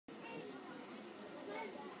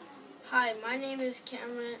Hi, my name is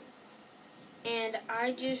Cameron, and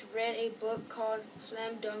I just read a book called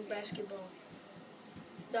Slam Dunk Basketball.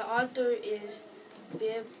 The author is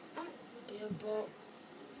Bibbo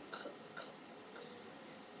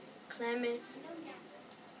Kalman,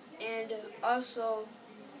 and also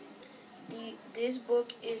this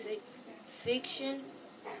book is a fiction.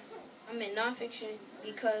 Non-fiction,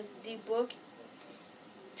 because the book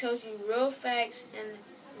tells you real facts and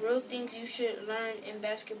real things you should learn in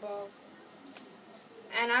basketball.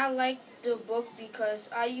 And I like the book because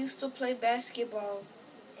I used to play basketball,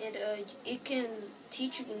 and it can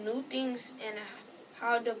teach you new things and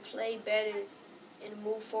how to play better and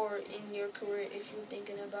move forward in your career if you're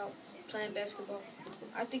thinking about playing basketball.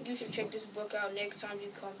 I think you should check this book out next time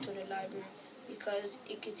you come to the library, because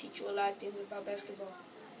it can teach you a lot of things about basketball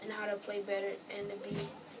and how to play better and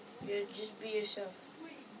to just be yourself.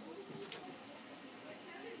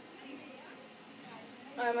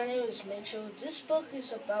 Hi, my name is Mitchell. This book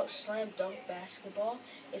is about slam dunk basketball.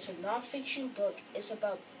 It's a nonfiction book. It's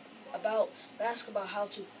about basketball, how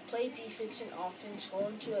to play defense and offense, go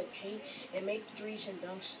into a paint and make threes and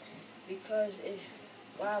dunks.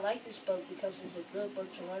 I like this book because it's a good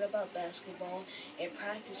book to learn about basketball and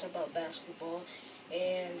practice about basketball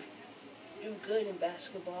and do good in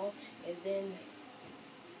basketball, and then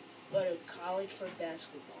go to college for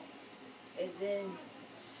basketball. And then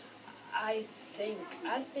I think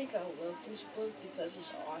I love this book because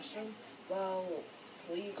it's awesome. Well,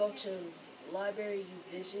 when you go to the library,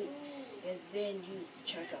 you visit, and then you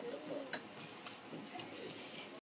check out the book.